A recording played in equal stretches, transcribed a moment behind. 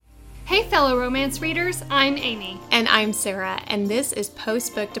fellow romance readers, I'm Amy. And I'm Sarah, and this is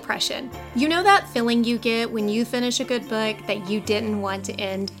Post-Book Depression. You know that feeling you get when you finish a good book that you didn't want to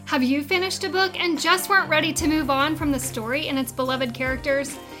end? Have you finished a book and just weren't ready to move on from the story and its beloved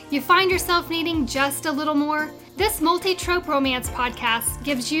characters? You find yourself needing just a little more? This multi-trope romance podcast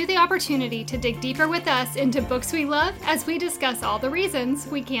gives you the opportunity to dig deeper with us into books we love as we discuss all the reasons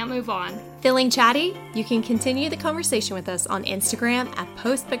we can't move on. Feeling chatty? You can continue the conversation with us on Instagram at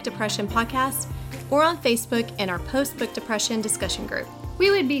Post-Book Depression Podcast or on Facebook in our Post-Book Depression discussion group.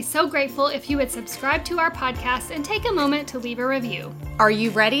 We would be so grateful if you would subscribe to our podcast and take a moment to leave a review. Are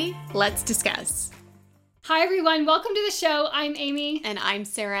you ready? Let's discuss. Hi everyone, welcome to the show. I'm Amy. And I'm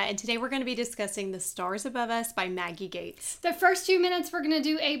Sarah, and today we're going to be discussing The Stars Above Us by Maggie Gates. The first few minutes we're going to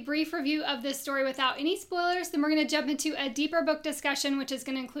do a brief review of this story without any spoilers, then we're going to jump into a deeper book discussion which is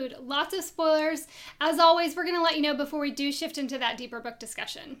going to include lots of spoilers. As always, we're going to let you know before we do shift into that deeper book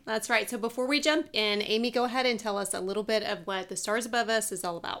discussion. That's right, so before we jump in, Amy, go ahead and tell us a little bit of what The Stars Above Us is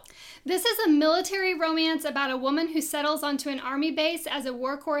all about. This is a military romance about a woman who settles onto an army base as a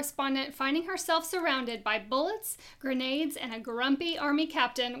war correspondent, finding herself surrounded by bullets, grenades, and a grumpy army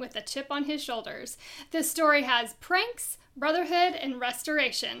captain with a chip on his shoulders. This story has pranks, brotherhood, and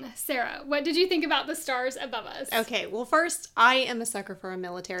restoration. Sarah, what did you think about The Stars Above Us? Okay, well first, I am a sucker for a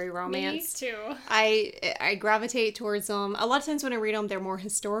military romance. Me too. I gravitate towards them. A lot of times when I read them, they're more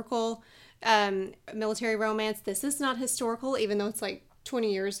historical military romance. This is not historical, even though it's like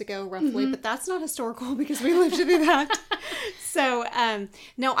 20 years ago, roughly, but that's not historical because we lived through that. So,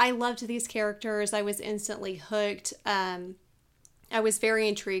 no, I loved these characters. I was instantly hooked. I was very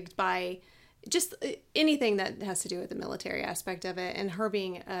intrigued by just anything that has to do with the military aspect of it, and her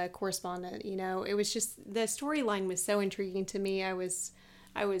being a correspondent, you know, it was just, the storyline was so intriguing to me. I was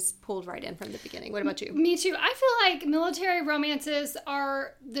pulled right in from the beginning. What about you? Me too. I feel like military romances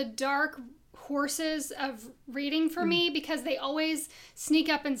are the dark horses of reading for me because they always sneak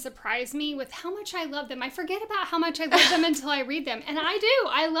up and surprise me with how much I love them. I forget about how much I love them until I read them. And I do.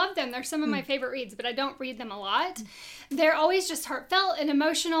 I love them. They're some of my favorite reads, but I don't read them a lot. They're always just heartfelt and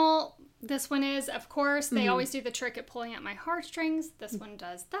emotional. This one is, of course, they always do the trick at pulling at my heartstrings. This one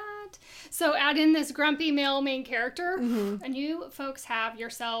does that. So add in this grumpy male main character, and you folks have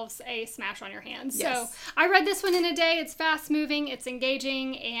yourselves a smash on your hands. Yes. So I read this one in a day. It's fast moving, it's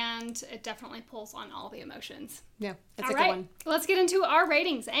engaging, and it definitely pulls on all the emotions. Yeah, it's All a right, good one. let's get into our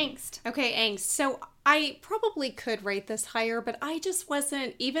ratings. Angst. Okay, angst. So I probably could rate this higher, but I just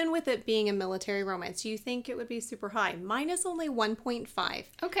wasn't, even with it being a military romance, you think it would be super high. Mine is only 1.5.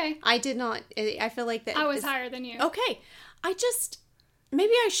 Okay. I feel like that. I was higher than you. Okay.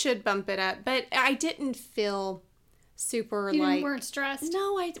 Maybe I should bump it up, but I didn't feel super You weren't stressed?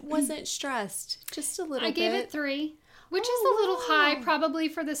 No, I wasn't stressed. Just a little bit. I gave it 3. Which is a little high probably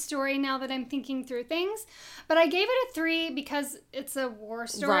for the story now that I'm thinking through things. But I gave it a 3 because it's a war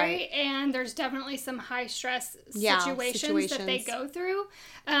story. Right. And there's definitely some high stress situations that they go through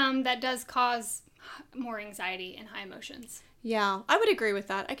that does cause more anxiety and high emotions. Yeah, I would agree with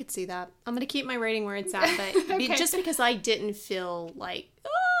that. I could see that. I'm going to keep my rating where it's at. But Okay. just because I didn't feel like,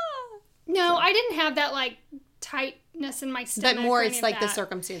 No, I didn't have that like tightness in my stomach. But more or it's any of like the that.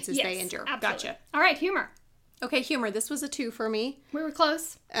 circumstances Yes, they endure. Absolutely. Gotcha. All right, humor. Okay, humor. This was a 2 for me. We were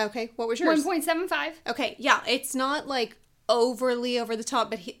close. Okay, what was yours? 1.75. Okay, yeah, it's not like overly over the top,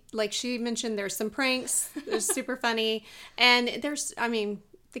 but like she mentioned, there's some pranks. It's super funny, and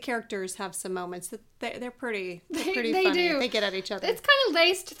the characters have some moments that they're pretty They funny. do. They get at each other. It's kind of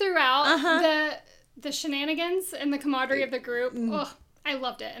laced throughout the shenanigans and the camaraderie of the group. Oh, I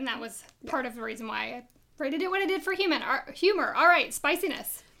loved it, and that was part of the reason why I rated it what I did for humor. All right,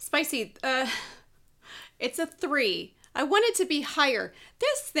 spiciness. Spicy. It's a 3. I want it to be higher.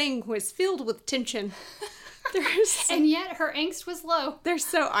 This thing was filled with tension. And yet her angst was low.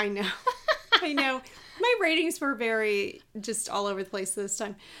 I know. I know. My ratings were very just all over the place this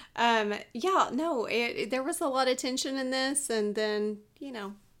time. There was a lot of tension in this, and then,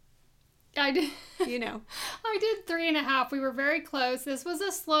 I did. I did 3.5. We were very close. This was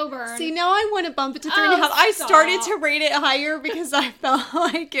a slow burn. See, now I want to bump it to 3.5. I started to rate it higher because I felt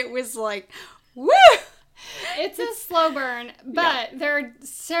like it was like, woo! It's a slow burn, but there are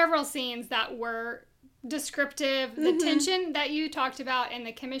several scenes that were descriptive. The tension that you talked about and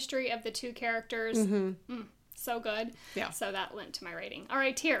the chemistry of the two characters, so good. Yeah. So that lent to my rating. All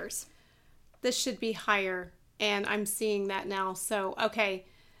right, tears. This should be higher, and I'm seeing that now. So, okay,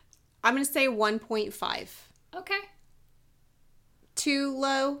 I'm going to say 1.5. Okay. Too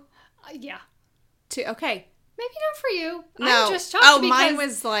low? Yeah. Okay. Maybe not for you. No. I'm just shocked mine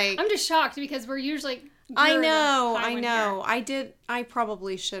was like... I'm just shocked because we're usually... I know. I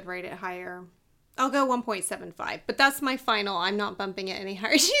probably should rate it higher. I'll go 1.75, but that's my final. I'm not bumping it any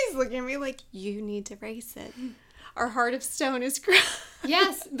higher. She's looking at me like, you need to race it. Our heart of stone is crushed.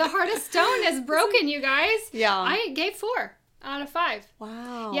 Yes, the heart of stone is broken, you guys. Yeah. I gave 4 out of 5.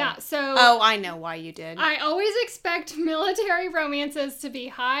 Wow. Yeah, so... Oh, I know why you did. I always expect military romances to be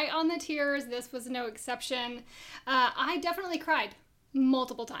high on the tiers. This was no exception. I definitely cried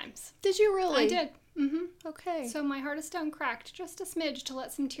multiple times. Did you really? I did. Mm-hmm. Okay. So my heart of stone cracked just a smidge to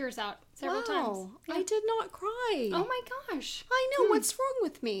let some tears out several times. Yeah. I did not cry. Oh my gosh. I know. What's wrong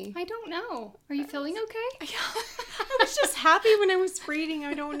with me? I don't know. Are you feeling okay? I was just happy when I was reading.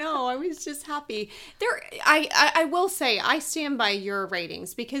 I don't know. I was just happy. I will say I stand by your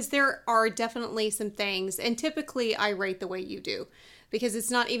ratings because there are definitely some things, and typically I rate the way you do. Because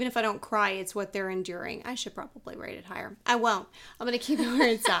it's not, even if I don't cry, it's what they're enduring. I should probably rate it higher. I won't. I'm going to keep it where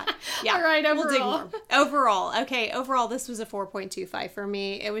it's at. Yeah. All right, overall. We'll dig more. Overall, this was a 4.25 for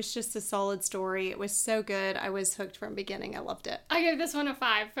me. It was just a solid story. It was so good. I was hooked from beginning. I loved it. I gave this one a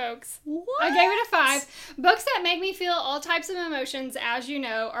 5, folks. What? I gave it a 5. Books that make me feel all types of emotions, as you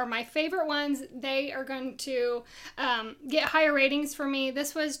know, are my favorite ones. They are going to get higher ratings for me.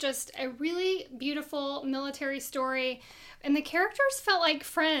 This was just a really beautiful military story. And the characters felt like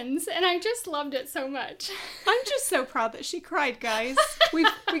friends, and I just loved it so much. I'm just so proud that she cried, guys. We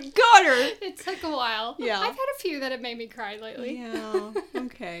got her. It took a while. Yeah. I've had a few that have made me cry lately. Yeah,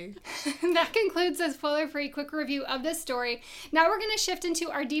 okay. That concludes a spoiler-free quick review of this story. Now we're going to shift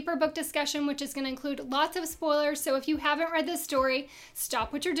into our deeper book discussion, which is going to include lots of spoilers. So if you haven't read this story,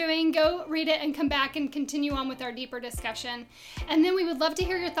 stop what you're doing, go read it, and come back and continue on with our deeper discussion. And then we would love to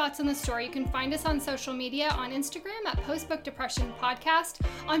hear your thoughts on the story. You can find us on social media on Instagram at Postbook Depression Podcast,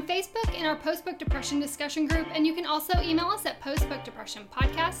 on Facebook in our Postbook Depression discussion group, and you can also email us at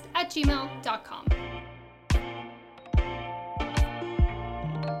postbookdepressionpodcast@gmail.com.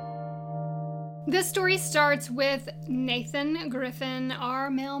 This story starts with Nathan Griffin,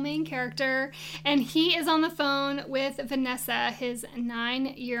 our male main character, and he is on the phone with Vanessa, his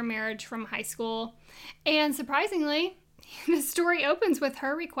 9-year marriage from high school. And surprisingly, the story opens with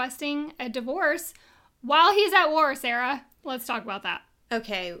her requesting a divorce while he's at war, Sarah. Let's talk about that.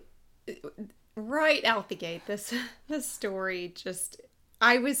 Okay. Right out the gate, this story just...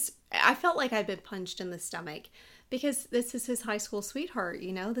 I felt like I'd been punched in the stomach because this is his high school sweetheart,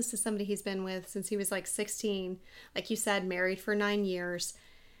 you know? This is somebody he's been with since he was like 16. Like you said, married for 9 years.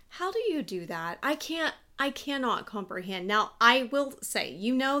 How do you do that? I cannot comprehend. Now, I will say,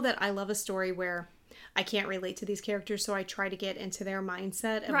 you know that I love a story where I can't relate to these characters, so I try to get into their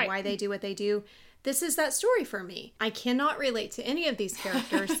mindset of why they do what they do. This is that story for me. I cannot relate to any of these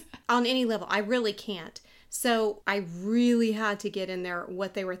characters on any level. I really can't. So I really had to get in there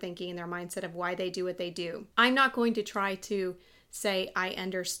what they were thinking in their mindset of why they do what they do. I'm not going to try to say I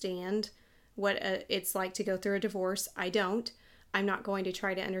understand what it's like to go through a divorce. I don't. I'm not going to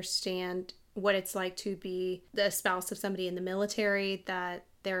try to understand what it's like to be the spouse of somebody in the military, that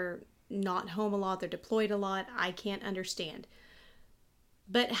they're not home a lot, they're deployed a lot. I can't understand.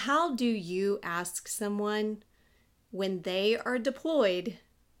 But how do you ask someone when they are deployed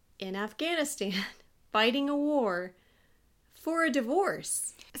in Afghanistan, fighting a war, for a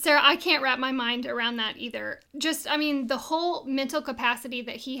divorce? Sarah, I can't wrap my mind around that either. The whole mental capacity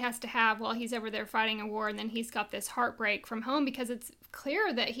that he has to have while he's over there fighting a war, and then he's got this heartbreak from home because it's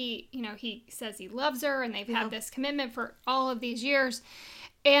clear that he says he loves her and they've had this commitment for all of these years.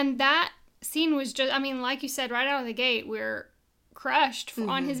 And that scene was just, like you said, right out of the gate, we're crushed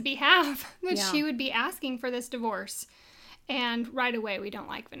on his behalf that she would be asking for this divorce. And right away, we don't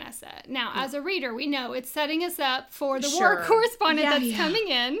like Vanessa. Now, as a reader, we know it's setting us up for the war correspondent that's coming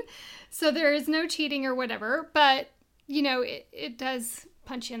in. So there is no cheating or whatever. But, it does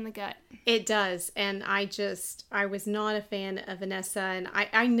punch you in the gut. It does. And I was not a fan of Vanessa. And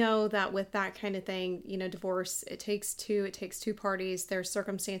I know that with that kind of thing, divorce, it takes two parties, there's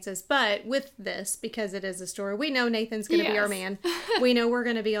circumstances. But with this, because it is a story, we know Nathan's going to be our man. We know we're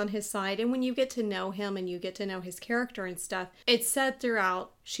going to be on his side. And when you get to know him and you get to know his character and stuff, it's said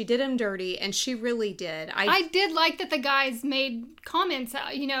throughout, she did him dirty, and she really did. I did like that the guys made comments,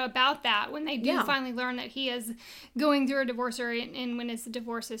 about that when they do finally learn that he is going through a divorce, and when his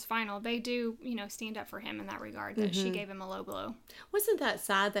divorce is final, they do, stand up for him in that regard, that she gave him a low blow. Wasn't that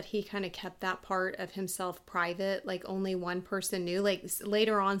sad that he kind of kept that part of himself private? Like, only one person knew. Like,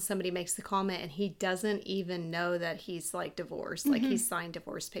 later on, somebody makes the comment, and he doesn't even know that he's, like, divorced. Like, he signed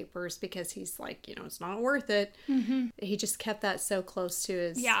divorce papers because he's like, it's not worth it. He just kept that so close to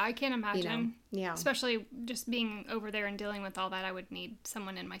was... Yeah, I can't imagine. You know, yeah. Especially just being over there and dealing with all that, I would need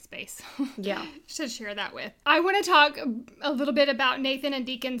someone in my space. Yeah. To share that with. I want to talk a little bit about Nathan and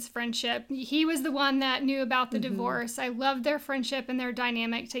Deacon's friendship. He was the one that knew about the divorce. I loved their friendship and their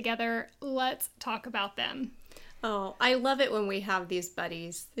dynamic together. Let's talk about them. Oh, I love it when we have these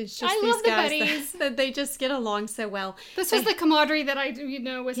buddies. It's just I these love the guys buddies. that they just get along so well. This was the camaraderie that I,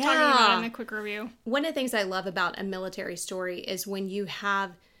 was talking about in the quick review. One of the things I love about a military story is when you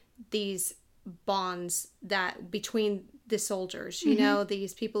have these bonds that between the soldiers, you know,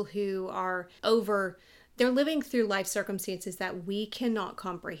 these people who are they're living through life circumstances that we cannot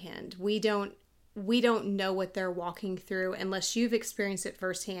comprehend. We don't know what they're walking through unless you've experienced it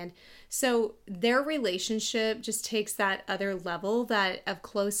firsthand. So their relationship just takes that other level of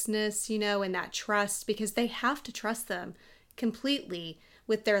closeness, and that trust, because they have to trust them completely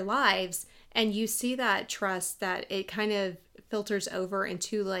with their lives. And you see that trust, that it kind of filters over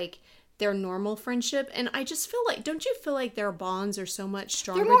into like their normal friendship. And I just feel like, don't you feel like their bonds are so much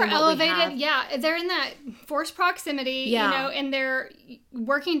stronger? They're more than what elevated. we have? Yeah. They're in that forced proximity, and they're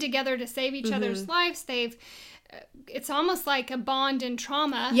working together to save each other's lives. It's almost like a bond in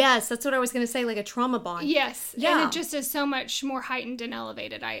trauma. Yes, that's what I was going to say, like a trauma bond. Yes. Yeah. And it just is so much more heightened and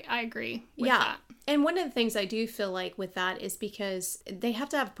elevated. I agree with that. And one of the things I do feel like with that is because they have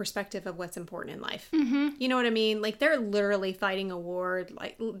to have a perspective of what's important in life. Mm-hmm. You know what I mean? Like they're literally fighting a war.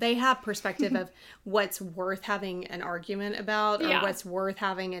 Like they have perspective of what's worth having an argument about or what's worth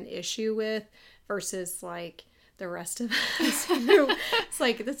having an issue with versus like the rest of us. It's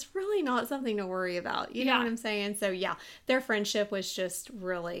like, that's really not something to worry about. You know what I'm saying? So yeah, their friendship was just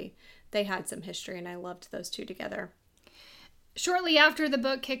really, they had some history and I loved those two together. Shortly after the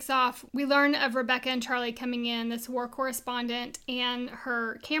book kicks off, we learn of Rebecca and Charlie coming in, this war correspondent and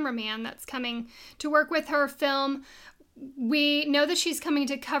her cameraman that's coming to work with her film. We know that she's coming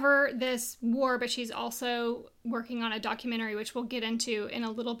to cover this war, but she's also working on a documentary, which we'll get into in a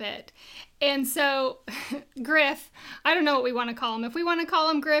little bit. And so Griff, I don't know what we want to call him. If we want to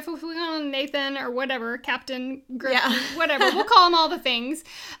call him Griff, if we call him Nathan or whatever, Captain Griff, whatever, we'll call him all the things.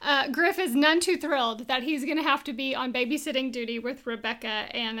 Griff is none too thrilled that he's going to have to be on babysitting duty with Rebecca.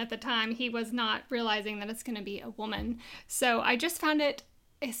 And at the time, he was not realizing that it's going to be a woman. So I just found it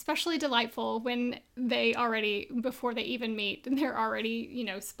especially delightful when before they even meet, they're already,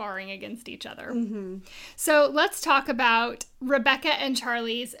 sparring against each other. Mm-hmm. So let's talk about Rebecca and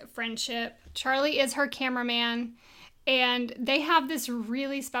Charlie's friendship. Charlie is her cameraman, and they have this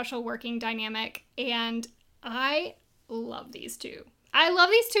really special working dynamic, and I love these two. I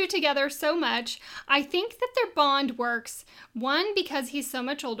love these two together so much. I think that their bond works, one, because he's so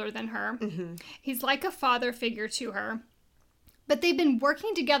much older than her. Mm-hmm. He's like a father figure to her. But they've been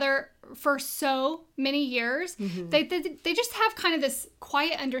working together for so many years. Mm-hmm. They just have kind of this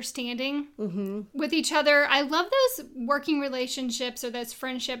quiet understanding with each other. I love those working relationships or those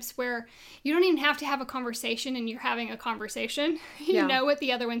friendships where you don't even have to have a conversation and you're having a conversation. You know what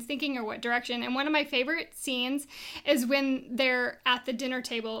the other one's thinking or what direction. And one of my favorite scenes is when they're at the dinner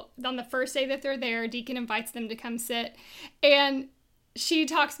table. On the first day that they're there, Deacon invites them to come sit. And she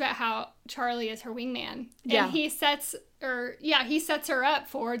talks about how Charlie is her wingman. And he sets her up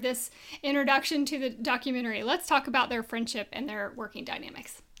for this introduction to the documentary. Let's talk about their friendship and their working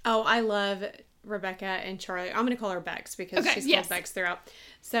dynamics. Oh, I love Rebecca and Charlie. I'm going to call her Bex because she's called Bex throughout.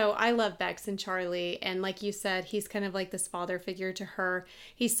 So I love Bex and Charlie. And like you said, he's kind of like this father figure to her.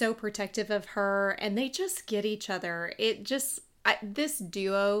 He's so protective of her and they just get each other. This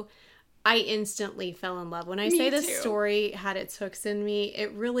duo, I instantly fell in love. When I say this story had its hooks in me,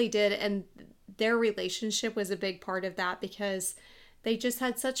 it really did. And their relationship was a big part of that because they just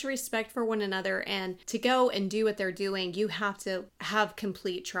had such respect for one another. And to go and do what they're doing, you have to have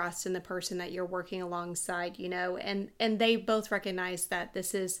complete trust in the person that you're working alongside, and they both recognize that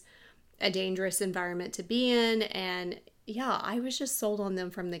this is a dangerous environment to be in. And I was just sold on them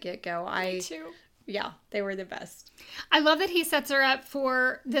from the get-go. Me too. Yeah, they were the best. I love that he sets her up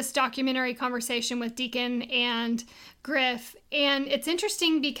for this documentary conversation with Deacon and Griff. And it's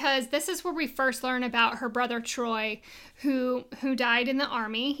interesting because this is where we first learn about her brother Troy, who died in the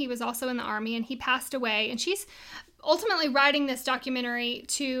Army. He was also in the Army and he passed away. And she's ultimately writing this documentary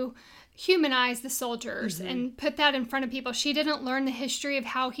to humanize the soldiers and put that in front of people. She didn't learn the history of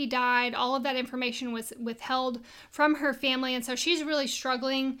how he died. All of that information was withheld from her family. And so she's really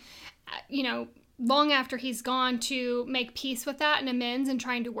struggling, long after he's gone, to make peace with that and amends and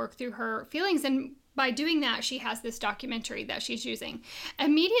trying to work through her feelings. And by doing that, she has this documentary that she's using.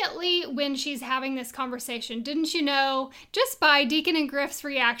 Immediately when she's having this conversation, didn't you know, just by Deacon and Griff's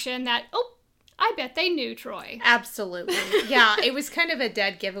reaction, that, I bet they knew Troy. Absolutely. Yeah, it was kind of a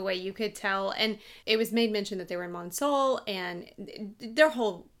dead giveaway, you could tell. And it was made mention that they were in Monsol, and their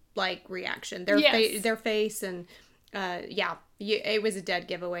whole, like, reaction, their face, and it was a dead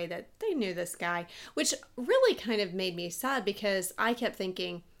giveaway that they knew this guy, which really kind of made me sad because I kept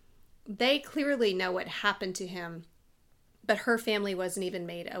thinking, they clearly know what happened to him, but her family wasn't even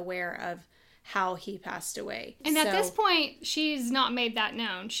made aware of how he passed away. And at this point, she's not made that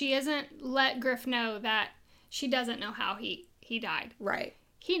known. She hasn't let Griff know that she doesn't know how he died. Right.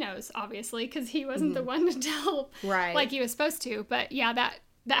 He knows, obviously, because he wasn't the one to tell like he was supposed to. But yeah, that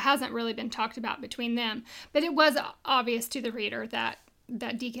hasn't really been talked about between them. But it was obvious to the reader that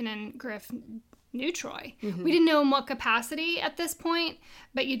Deacon and Griff knew Troy. We didn't know in what capacity at this point,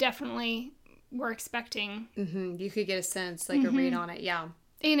 but you definitely were expecting. You could get a sense, like a read on it, yeah.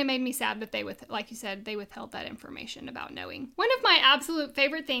 And it made me sad that like you said, they withheld that information about knowing. One of my absolute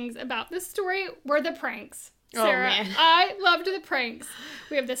favorite things about this story were the pranks. Sarah, oh, man. I loved the pranks.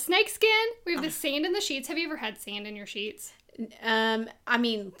 We have the snake skin. We have the sand in the sheets. Have you ever had sand in your sheets? I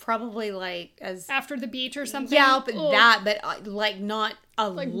mean, probably like as after the beach or something. Yeah, but like not a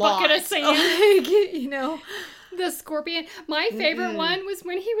like lot. Bucket of sand. Like, you know. The scorpion. My favorite one was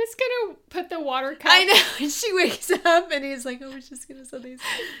when he was going to put the water cup. I know. And she wakes up and he's like, I was just going to set these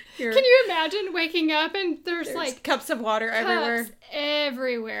here. Can you imagine waking up and there's like cups of water everywhere?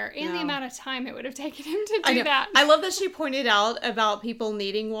 Everywhere. And the amount of time it would have taken him to do that. I love that she pointed out about people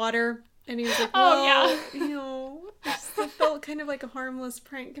needing water. And he was like, well, you know, it felt kind of like a harmless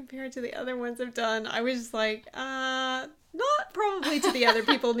prank compared to the other ones I've done. I was just like, not probably to the other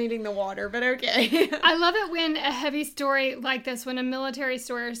people needing the water, but okay. I love it when a heavy story like this, when a military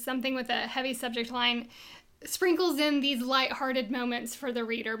story or something with a heavy subject line sprinkles in these lighthearted moments for the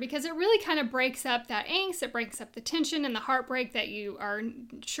reader, because it really kind of breaks up that angst, it breaks up the tension and the heartbreak that you are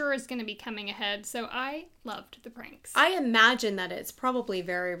sure is going to be coming ahead. So I loved the pranks. I imagine that it's probably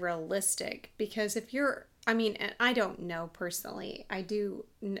very realistic, because if you're, I mean, I don't know personally. I know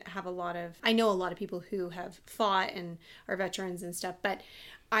a lot of people who have fought and are veterans and stuff, but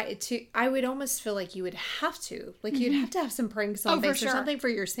I would almost feel like you would have to, like you'd have to have some pranks on base or something for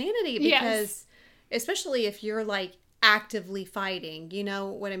your sanity, because especially if you're like actively fighting, you know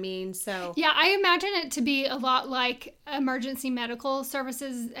what I mean? So yeah, I imagine it to be a lot like emergency medical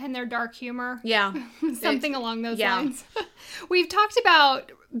services and their dark humor. Yeah. Something along those lines. We've talked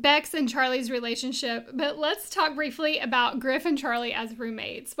about Bex and Charlie's relationship, but let's talk briefly about Griff and Charlie as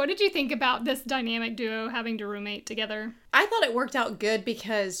roommates. What did you think about this dynamic duo having to roommate together? I thought it worked out good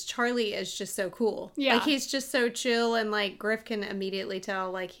because Charlie is just so cool. Yeah. Like, he's just so chill, and like Griff can immediately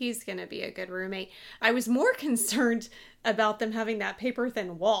tell like he's gonna be a good roommate. I was more concerned about them having that paper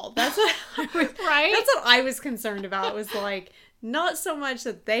thin wall. That's what I was, right? That's what I was concerned about. It was like, not so much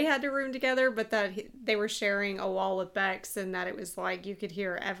that they had to room together, but that they were sharing a wall with Bex, and that it was like you could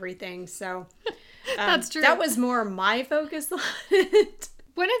hear everything. So that's true. That was more my focus on it.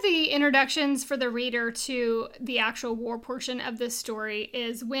 One of the introductions for the reader to the actual war portion of this story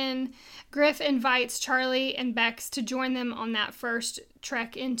is when Griff invites Charlie and Bex to join them on that first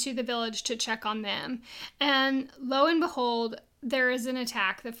trek into the village to check on them. And lo and behold, there is an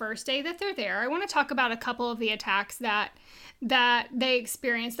attack the first day that they're there. I want to talk about a couple of the attacks that they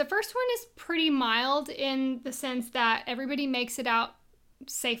experience. The first one is pretty mild in the sense that everybody makes it out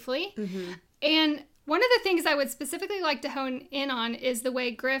safely. Mm-hmm. And one of the things I would specifically like to hone in on is the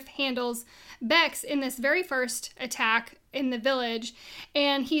way Griff handles Bex in this very first attack in the village.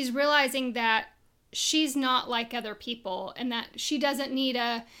 And he's realizing that she's not like other people and that she doesn't need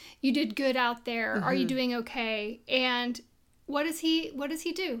you did good out there. Mm-hmm. Are you doing okay? And what does he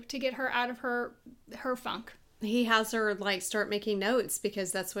do to get her out of her funk? He has her like start making notes,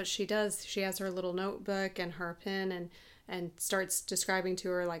 because that's what she does. She has her little notebook and her pen and starts describing to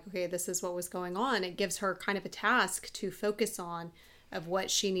her like, okay, this is what was going on. It gives her kind of a task to focus on of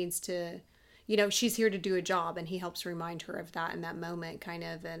what she needs to, you know, she's here to do a job, and he helps remind her of that in that moment kind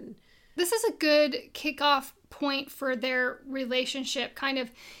of. And this is a good kickoff point for their relationship, kind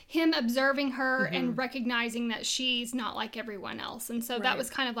of him observing her mm-hmm. and recognizing that she's not like everyone else. And so that was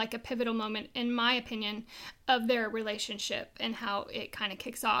kind of like a pivotal moment, in my opinion, of their relationship and how it kind of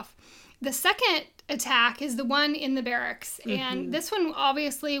kicks off. The second attack is the one in the barracks. Mm-hmm. And this one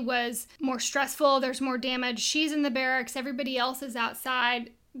obviously was more stressful. There's more damage. She's in the barracks. Everybody else is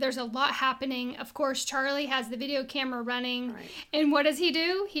outside. There's a lot happening. Of course, Charlie has the video camera running. Right. And what does he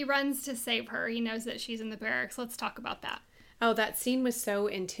do? He runs to save her. He knows that she's in the barracks. Let's talk about that. Oh, that scene was so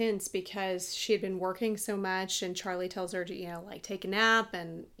intense because she had been working so much, and Charlie tells her to, like, take a nap,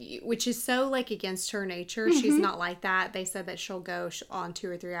 and which is so, like, against her nature. Mm-hmm. She's not like that. They said that she'll go on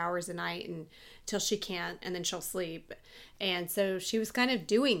 2 or 3 hours a night until she can't, and then she'll sleep. And so she was kind of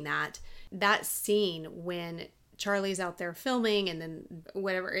doing that. That scene when Charlie's out there filming, and then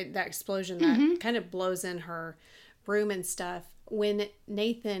whatever, that explosion that kind of blows in her room and stuff. When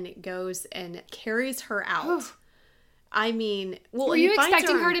Nathan goes and carries her out. Oof. I mean, well, were you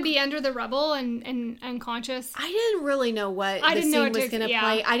expecting her to be under the rubble and unconscious? I didn't really know what the scene was going to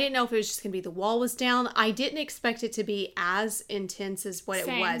play. I didn't know if it was just going to be the wall was down. I didn't expect it to be as intense as what it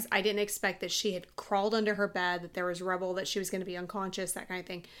was. I didn't expect that she had crawled under her bed, that there was rubble, that she was going to be unconscious, that kind of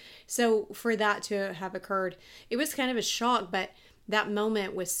thing. So for that to have occurred, it was kind of a shock, but that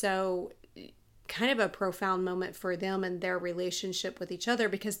moment was so kind of a profound moment for them and their relationship with each other,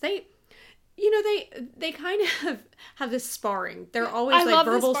 because they kind of have this sparring. They're always like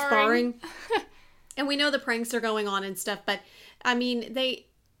verbal sparring. And we know the pranks are going on and stuff, but I mean, this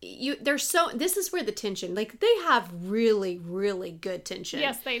is where the tension, like, they have really, really good tension.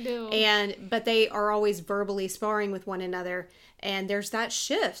 Yes, they do. But they are always verbally sparring with one another. And there's that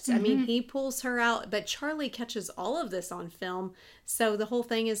shift. I mean, he pulls her out, but Charlie catches all of this on film. So the whole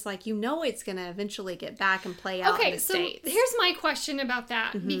thing is like, it's going to eventually get back and play out in the States. Okay, so here's my question about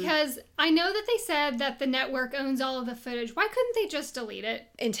that. Because I know that they said that the network owns all of the footage. Why couldn't they just delete it?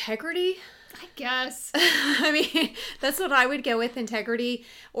 Integrity? I guess. I mean, that's what I would go with, integrity.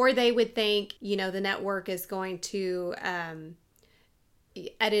 Or they would think, the network is going to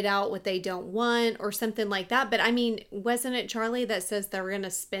edit out what they don't want or something like that. But I mean, wasn't it Charlie that says they're going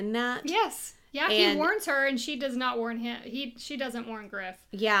to spin that? Yes. Yeah, he warns her and she does not warn him. She doesn't warn Griff.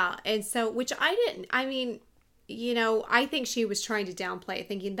 Yeah, and so, which I didn't, I mean, I think she was trying to downplay it,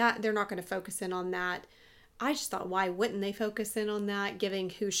 thinking that they're not going to focus in on that. I just thought, why wouldn't they focus in on that, given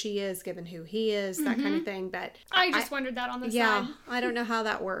who she is, given who he is, that kind of thing. But I just wondered that on the side. Yeah, I don't know how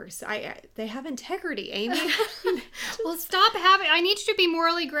that works. They have integrity, Amy. Well, stop having. I need you to be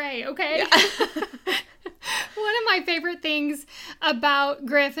morally gray, okay? Yeah. One of my favorite things about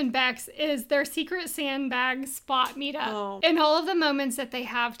Griff and Bex is their secret sandbag spot meetup. Oh. And all of the moments that they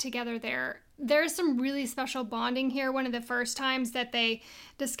have together there. There's some really special bonding here. One of the first times that they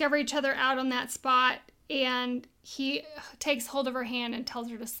discover each other out on that spot. And he takes hold of her hand and tells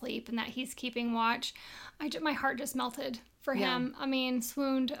her to sleep and that he's keeping watch. My heart just melted for him. I mean,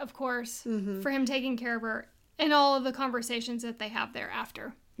 swooned, of course, for him taking care of her and all of the conversations that they have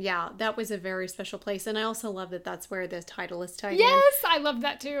thereafter. Yeah, that was a very special place. And I also love that that's where the title is tied in. Yes, I love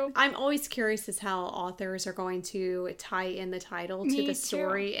that too. I'm always curious as how authors are going to tie in the title to the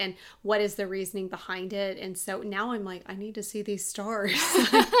story and what is the reasoning behind it. And so now I'm like, I need to see these stars.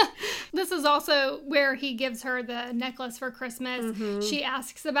 This is also where he gives her the necklace for Christmas. She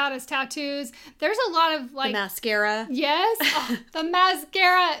asks about his tattoos. There's a lot of like... The mascara. Yes. Oh, the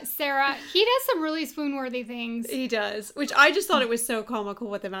mascara, Sarah. He does some really swoon-worthy things. He does. Which I just thought it was so comical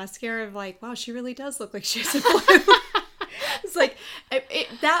with the mascara of like, wow, she really does look like she has a blue. It's like,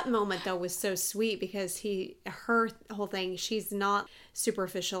 that moment though was so sweet because her whole thing, she's not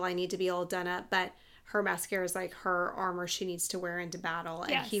superficial, I need to be all done up, but her mascara is like her armor she needs to wear into battle,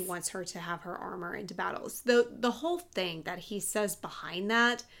 and he wants her to have her armor into battles. The whole thing that he says behind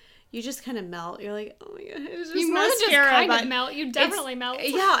that, you just kind of melt. You're like, oh my god, it's just you mascara. Just kind of melt. You definitely melt.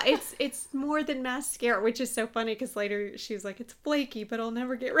 Yeah, it's more than mascara, which is so funny because later she's like, it's flaky, but I'll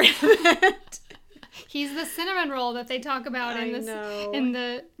never get rid of it. He's the cinnamon roll that they talk about in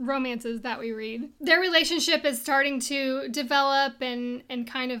the romances that we read. Their relationship is starting to develop and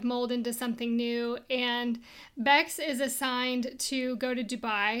kind of mold into something new. And Bex is assigned to go to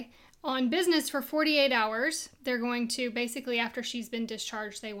Dubai on business for 48 hours. They're going to, basically after she's been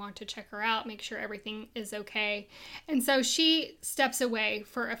discharged, they want to check her out, make sure everything is okay. And so she steps away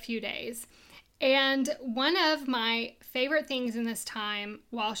for a few days. And one of my favorite things in this time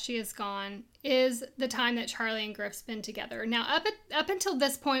while she is gone is the time that Charlie and Griff spend together. Now, up until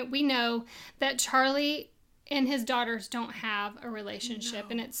this point, we know that Charlie and his daughters don't have a relationship.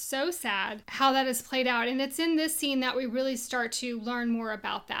 No. And it's so sad how that is played out. And it's in this scene that we really start to learn more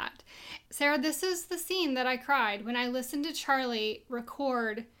about that. Sarah, this is the scene that I cried when I listened to Charlie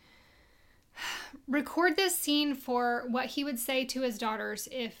record this scene for what he would say to his daughters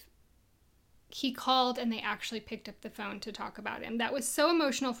if he called and they actually picked up the phone to talk about him. That was so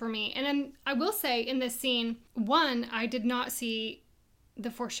emotional for me. And then I will say in this scene, one, I did not see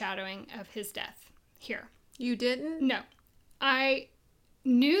the foreshadowing of his death here. You didn't? No. I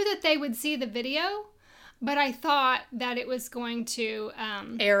knew that they would see the video, but I thought that it was going to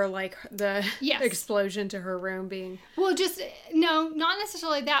air like the yes. explosion to her room being. Well, just no, not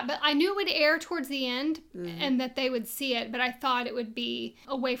necessarily that, but I knew it would air towards the end and that they would see it. But I thought it would be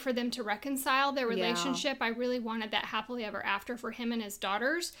a way for them to reconcile their relationship. I really wanted that happily ever after for him and his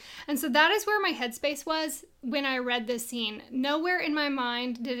daughters, and so that is where my headspace was when I read this scene. Nowhere in my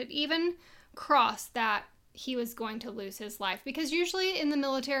mind did it even cross that he was going to lose his life, because usually in the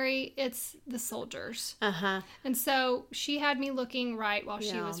military it's the soldiers. And so she had me looking right while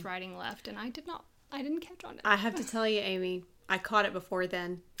she was writing left, and I didn't catch on it. I have to tell you, Amy, I caught it before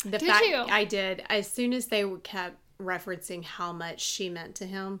then. Did you? I did. As soon as they kept referencing how much she meant to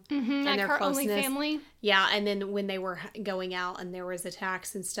him and like their her closeness. only family. Yeah, and then when they were going out and there was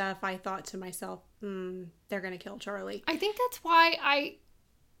attacks and stuff, I thought to myself, they're going to kill Charlie. I think that's why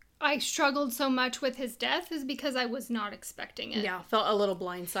I struggled so much with his death, is because I was not expecting it. Yeah, felt a little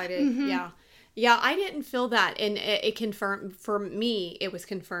blindsided. Yeah, I didn't feel that. And it confirmed, for me, it was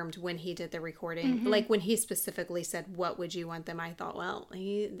confirmed when he did the recording. Like when he specifically said, what would you want them? I thought, well,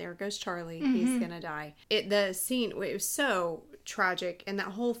 there goes Charlie. He's going to die. The scene, it was so tragic. And that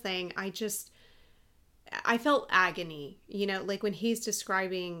whole thing, I felt agony, like when he's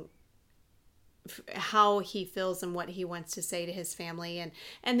describing how he feels and what he wants to say to his family,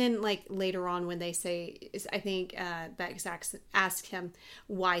 and then like later on when they say, I think Bex asks him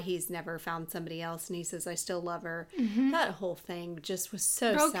why he's never found somebody else, and he says, I still love her. That whole thing just was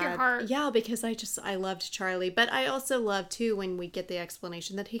so broke sad. Your heart. Yeah, because I loved Charlie, but I also love too when we get the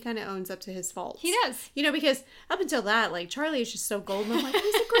explanation that he kind of owns up to his faults. He does, because up until that, like, Charlie is just so golden. I'm like,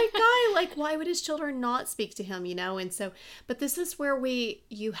 he's a great guy, like, why would his children not speak to him, and so, but this is where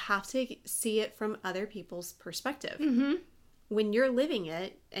you have to see it from other people's perspective. When you're living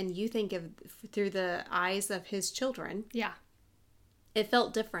it and you think of through the eyes of his children, it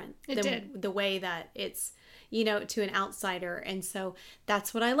felt different. It did. The way that it's, to an outsider. And so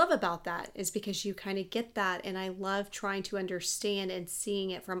that's what I love about that, is because you kind of get that. And I love trying to understand and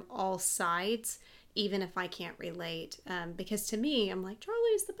seeing it from all sides, even if I can't relate. Because to me, I'm like,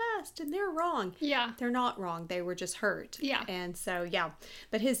 Charlie's the best and they're wrong. Yeah. They're not wrong. They were just hurt. Yeah. And so,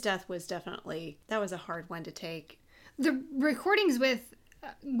 but his death was definitely, that was a hard one to take. The recordings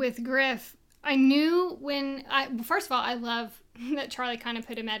with Griff, I knew first of all, I love that Charlie kind of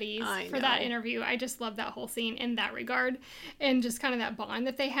put him at ease for that interview. I just love that whole scene in that regard, and just kind of that bond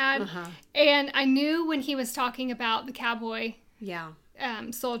that they had. And I knew when he was talking about the cowboy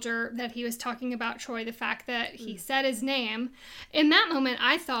soldier, that he was talking about Troy, the fact that he said his name. In that moment,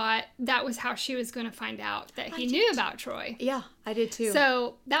 I thought that was how she was going to find out that he knew about Troy. Yeah, I did too.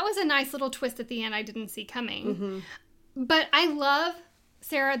 So that was a nice little twist at the end I didn't see coming. But I love,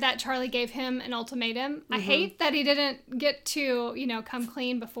 Sarah, that Charlie gave him an ultimatum. I hate that he didn't get to, come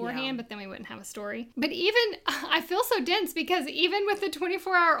clean beforehand, but then we wouldn't have a story. But even, I feel so dense, because even with the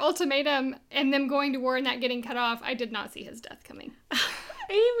 24-hour ultimatum and them going to war and that getting cut off, I did not see his death coming.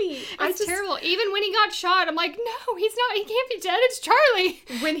 Amy, it's terrible. Even when he got shot, I'm like, no, he's not. He can't be dead. It's Charlie.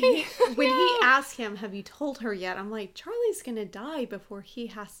 When he asked him, have you told her yet? I'm like, Charlie's going to die before he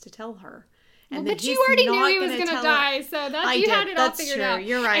has to tell her. And but you already knew he was going to die, so you had it all figured out.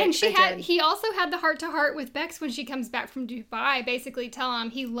 You're right. And he also had the heart-to-heart with Bex when she comes back from Dubai, basically tell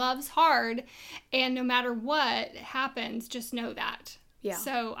him he loves hard, and no matter what happens, just know that. Yeah.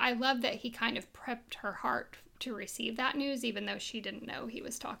 So I love that he kind of prepped her heart to receive that news, even though she didn't know he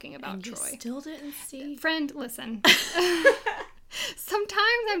was talking about Troy. You still didn't see? Friend, listen.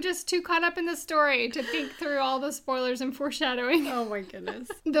 Sometimes I'm just too caught up in the story to think through all the spoilers and foreshadowing. Oh my goodness.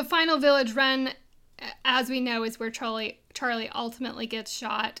 The final village run, as we know, is where Charlie ultimately gets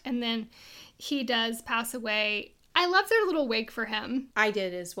shot, and then he does pass away. I love their little wake for him. I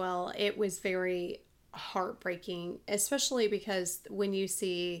did as well. It was very heartbreaking, especially because when you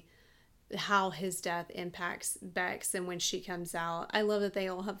see how his death impacts Bex and when she comes out. I love that they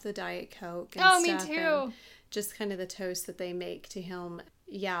all have the Diet Coke and stuff. Me too. Just kind of the toast that they make to him.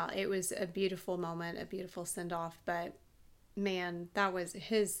 Yeah, it was a beautiful moment, a beautiful send-off, but man, that was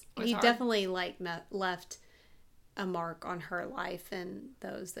he hard. Definitely left a mark on her life and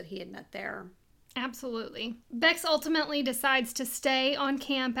those that he had met there. Absolutely. Bex ultimately decides to stay on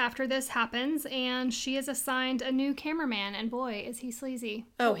camp after this happens, and she is assigned a new cameraman, and boy, is he sleazy.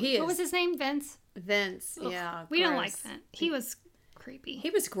 Oh, he is. What was his name? Vince? Vince, yeah. We don't like Vince. He was creepy. He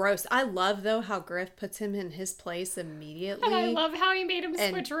was gross. I love, though, how Griff puts him in his place immediately. And I love how he made him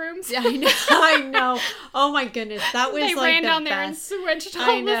switch rooms. I know. I know. Oh, my goodness. That was they like ran the down best. there and switched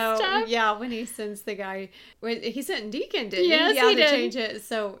all the stuff. Yeah, when he sends the guy. He sent Deacon, didn't yes, he? Yeah, he to did. change it.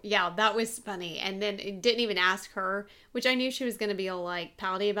 So, yeah, that was funny. And then it didn't even ask her, which I knew she was going to be all, like,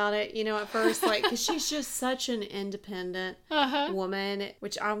 pouty about it, you know, at first. Like, because she's just such an independent woman,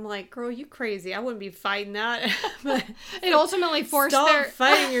 which I'm like, girl, you crazy. I wouldn't be fighting that. But it ultimately forced Stop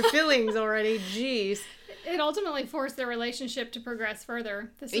fighting your feelings already. Jeez. It ultimately forced their relationship to progress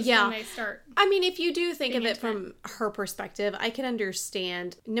further. This is when they start. I mean, if you do think of it from her perspective, I can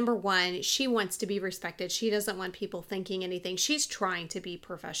understand. Number one, she wants to be respected. She doesn't want people thinking anything. She's trying to be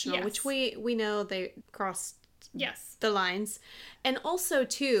professional, which we know they crossed the lines. And also,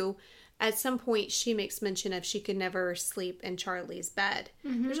 too, at some point, she makes mention of she could never sleep in Charlie's bed.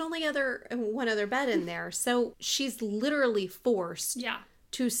 Mm-hmm. There's only one other bed in there. So she's literally forced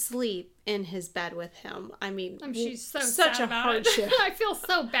to sleep in his bed with him. I mean, she's so such sad a about hardship. It. I feel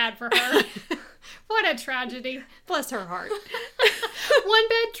so bad for her. What a tragedy. Bless her heart. One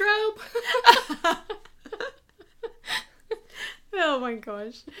bed trope. Oh my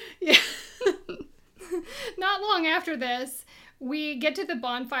gosh. Yeah. Not long after this, we get to the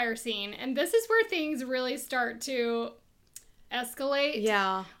bonfire scene, and this is where things really start to escalate.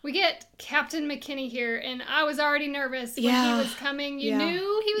 Yeah. We get Captain McKinney here, and I was already nervous when he was coming. You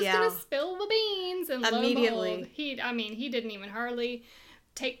knew he was going to spill the beans, and immediately. Lo and behold, he didn't even hardly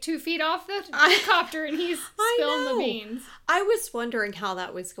take 2 feet off the helicopter, and he's spilling the beans. I was wondering how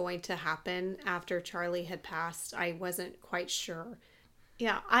that was going to happen after Charlie had passed. I wasn't quite sure.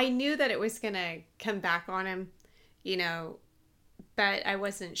 Yeah, I knew that it was going to come back on him, you know, but I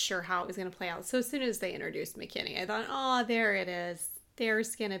wasn't sure how it was going to play out. So as soon as they introduced McKinney, I thought, oh, there it is.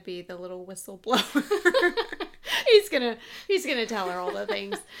 There's going to be the little whistleblower. he's going to tell her all the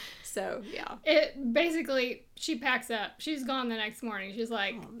things. So, yeah. It basically, she packs up. She's gone the next morning. She's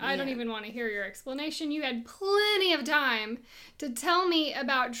like, I don't even want to hear your explanation. You had plenty of time to tell me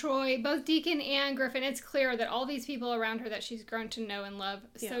about Troy, both Deacon and Griffin. It's clear that all these people around her that she's grown to know and love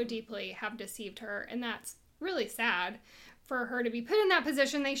so deeply have deceived her. And that's really sad for her to be put in that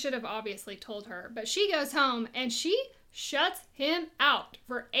position. They should have obviously told her. But she goes home and she shuts him out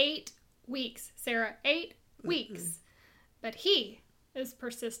for 8 weeks, Sarah. 8 weeks. But he is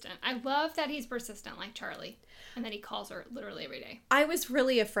persistent. I love that he's persistent like Charlie, and that he calls her literally every day. I was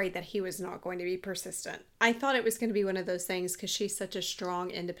really afraid that he was not going to be persistent. I thought it was going to be one of those things because she's such a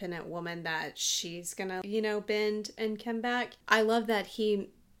strong, independent woman that she's going to, you know, bend and come back. I love that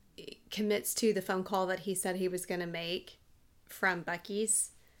he commits to the phone call that he said he was going to make from Bucky's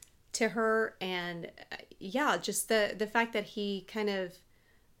to her. And yeah, just the fact that he kind of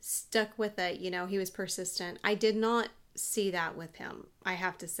stuck with it, you know, he was persistent. I did not see that with him, I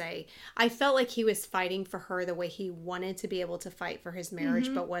have to say. I felt like he was fighting for her the way he wanted to be able to fight for his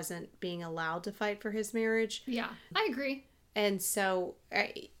marriage, but wasn't being allowed to fight for his marriage. Yeah, I agree. And so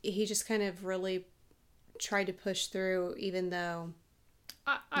he just kind of really tried to push through, even though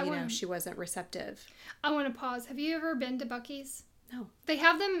she wasn't receptive. I want to pause. Have you ever been to Bucky's? No. They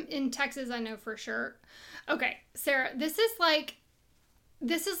have them in Texas, I know for sure. Okay, Sarah, this is like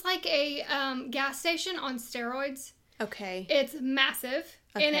a gas station on steroids. Okay. It's massive,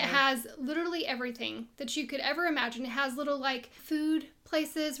 and it has literally everything that you could ever imagine. It has little, like, food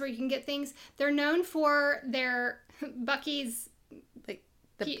places where you can get things. They're known for their Bucky's, like,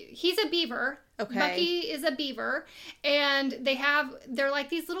 he's a beaver. Okay. Bucky is a beaver, and they're like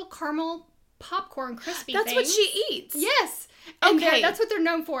these little caramel popcorn crispy things. That's what she eats. Yes. And that's what they're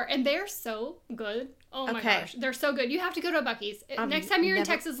known for, and they're so good. Oh my gosh, they're so good. You have to go to a Bucky's. Next time you're in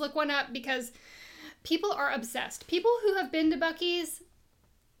Texas, look one up, because people are obsessed. People who have been to Bucky's,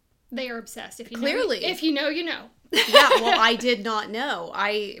 they are obsessed. If you know, you know. Yeah, well, I did not know.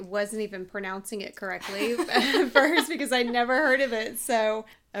 I wasn't even pronouncing it correctly at first because I never heard of it. So,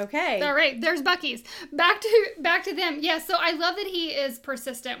 okay. All right, there's Bucky's. Back to them. Yeah, so I love that he is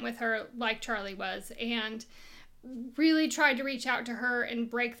persistent with her like Charlie was, and really tried to reach out to her and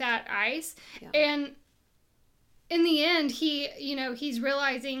break that ice. Yeah. And in the end, he's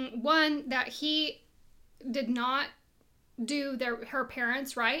realizing, one, that he did not do her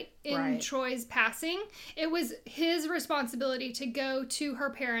parents right in Troy's passing. It was his responsibility to go to her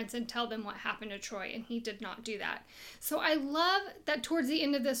parents and tell them what happened to Troy, and he did not do that. So I love that towards the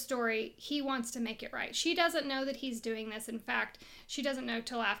end of this story, he wants to make it right. She doesn't know that he's doing this. In fact, she doesn't know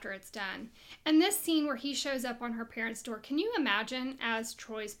till after it's done. And this scene where he shows up on her parents' door, can you imagine as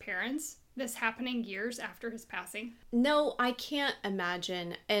Troy's parents this happening years after his passing? No, I can't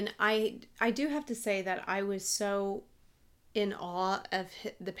imagine. And I do have to say that I was so in awe of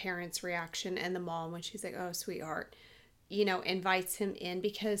the parents' reaction, and the mom when she's like, "Oh, sweetheart," invites him in,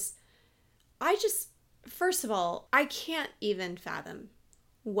 because first of all, I can't even fathom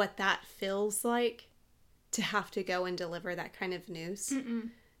what that feels like to have to go and deliver that kind of news to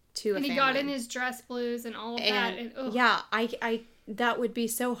a family. And he got in his dress blues and all of that. And, yeah, I that would be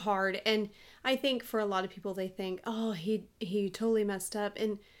so hard. And I think for a lot of people, they think, oh, he totally messed up.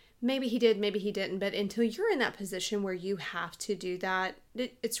 And maybe he did, maybe he didn't. But until you're in that position where you have to do that,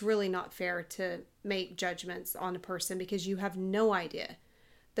 it's really not fair to make judgments on a person, because you have no idea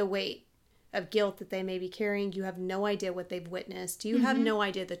the weight of guilt that they may be carrying. You have no idea what they've witnessed. You have no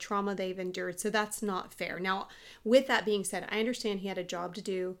idea the trauma they've endured. So that's not fair. Now, with that being said, I understand he had a job to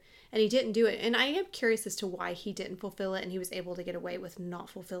do and he didn't do it. And I am curious as to why he didn't fulfill it and he was able to get away with not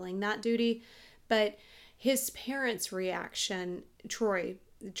fulfilling that duty. But his parents' reaction,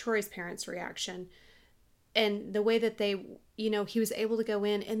 Troy's parents' reaction, and the way that they, he was able to go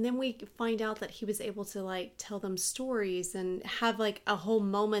in, and then we find out that he was able to like tell them stories and have like a whole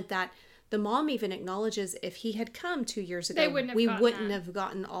moment that the mom even acknowledges if he had come 2 years ago, we wouldn't have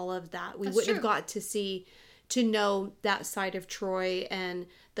gotten all of that. We wouldn't have got to know that side of Troy and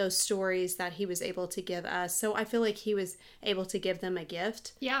those stories that he was able to give us. So I feel like he was able to give them a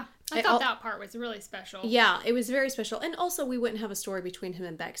gift. Yeah. I thought that part was really special. Yeah, it was very special. And also we wouldn't have a story between him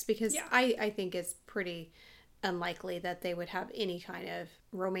and Bex, because I think it's pretty unlikely that they would have any kind of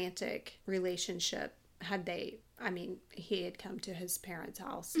romantic relationship had he had come to his parents'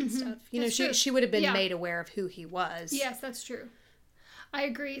 house and stuff. She would have been made aware of who he was. Yes, that's true. I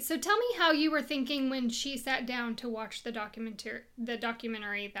agree. So tell me how you were thinking when she sat down to watch the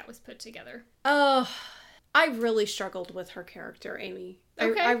documentary that was put together. Oh, I really struggled with her character, Amy.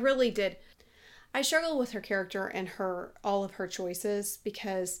 Okay. I really did. I struggled with her character and all of her choices,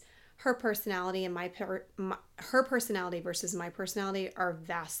 because her personality and her personality versus my personality are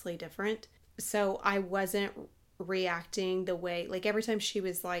vastly different. So I wasn't reacting the way, like every time she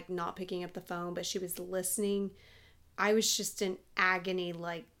was like not picking up the phone, but she was listening, I was just in agony,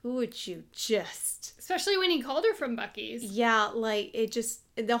 like, would you just... Especially when he called her from Buc-ee's. Yeah, like, it just...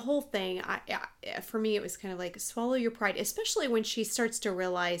 The whole thing, for me, it was kind of like, swallow your pride. Especially when she starts to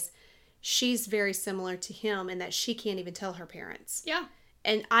realize she's very similar to him and that she can't even tell her parents. Yeah.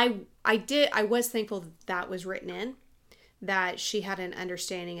 And I was thankful that was written in. That she had an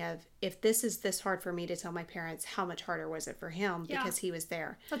understanding of, if this is this hard for me to tell my parents, how much harder was it for him, because he was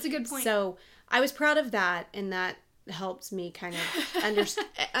there. That's a good point. So I was proud of that, and that helped me kind of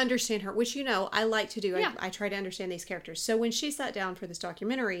understand her, which, I like to do. Yeah. I try to understand these characters. So when she sat down for this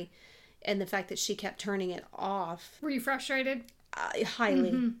documentary, and the fact that she kept turning it off. Were you frustrated?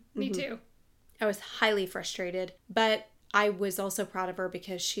 Highly. Mm-hmm. Me too. I was highly frustrated, but I was also proud of her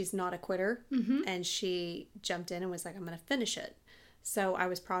because she's not a quitter, and she jumped in and was like, I'm going to finish it. So I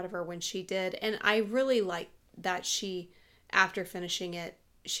was proud of her when she did. And I really liked that she, after finishing it,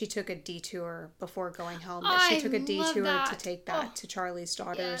 she took a detour before going home. She took a detour to take that to Charlie's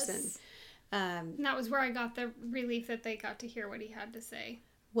daughters. Yes. And that was where I got the relief that they got to hear what he had to say.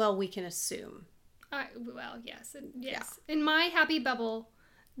 Well, we can assume. Yes. Yeah. In my happy bubble,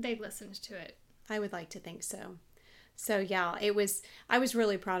 they listened to it. I would like to think so. So yeah, I was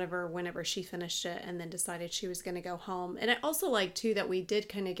really proud of her whenever she finished it and then decided she was going to go home. And I also like too that we did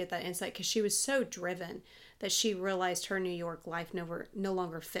kind of get that insight, because she was so driven that she realized her New York life no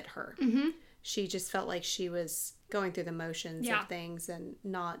longer fit her. Mm-hmm. She just felt like she was going through the motions of things and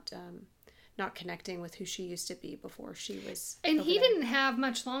not connecting with who she used to be before she was. And he didn't have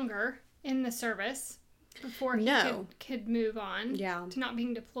much longer in the service before he could move on to not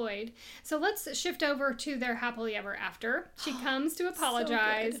being deployed. So let's shift over to their happily ever after. She comes to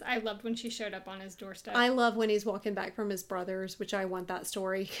apologize. So I loved when she showed up on his doorstep. I love when he's walking back from his brother's, which I want that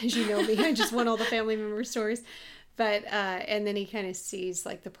story, because you know me, I just want all the family member stories. But and then he kind of sees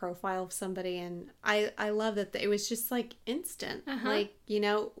like the profile of somebody, and I love that it was just like instant. Like,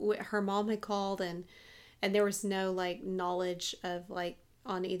 her mom had called and there was no like knowledge of like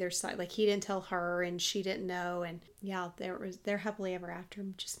on either side. Like, he didn't tell her and she didn't know, and their happily ever after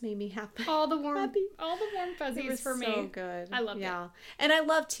just made me happy. All the warm fuzzies for me. So good. I loved it. And I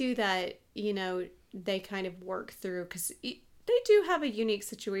love too that they kind of work through, because they do have a unique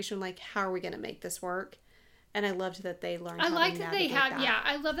situation, like, how are we going to make this work? And I loved that they learned. I love that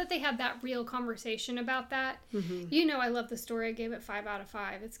they had that real conversation about that. Mm-hmm. I love the story. I gave it 5 out of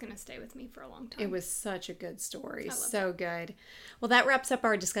 5. It's going to stay with me for a long time. It was such a good story. So good. Well, that wraps up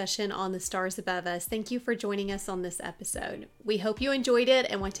our discussion on The Stars Above Us. Thank you for joining us on this episode. We hope you enjoyed it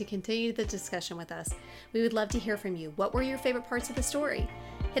and want to continue the discussion with us. We would love to hear from you. What were your favorite parts of the story?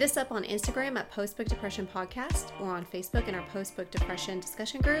 Hit us up on Instagram at Postbook Depression Podcast or on Facebook in our Postbook Depression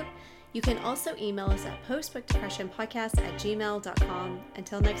discussion group. You can also email us at postbookdepressionpodcast@gmail.com.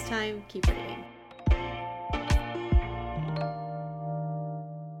 Until next time, keep reading.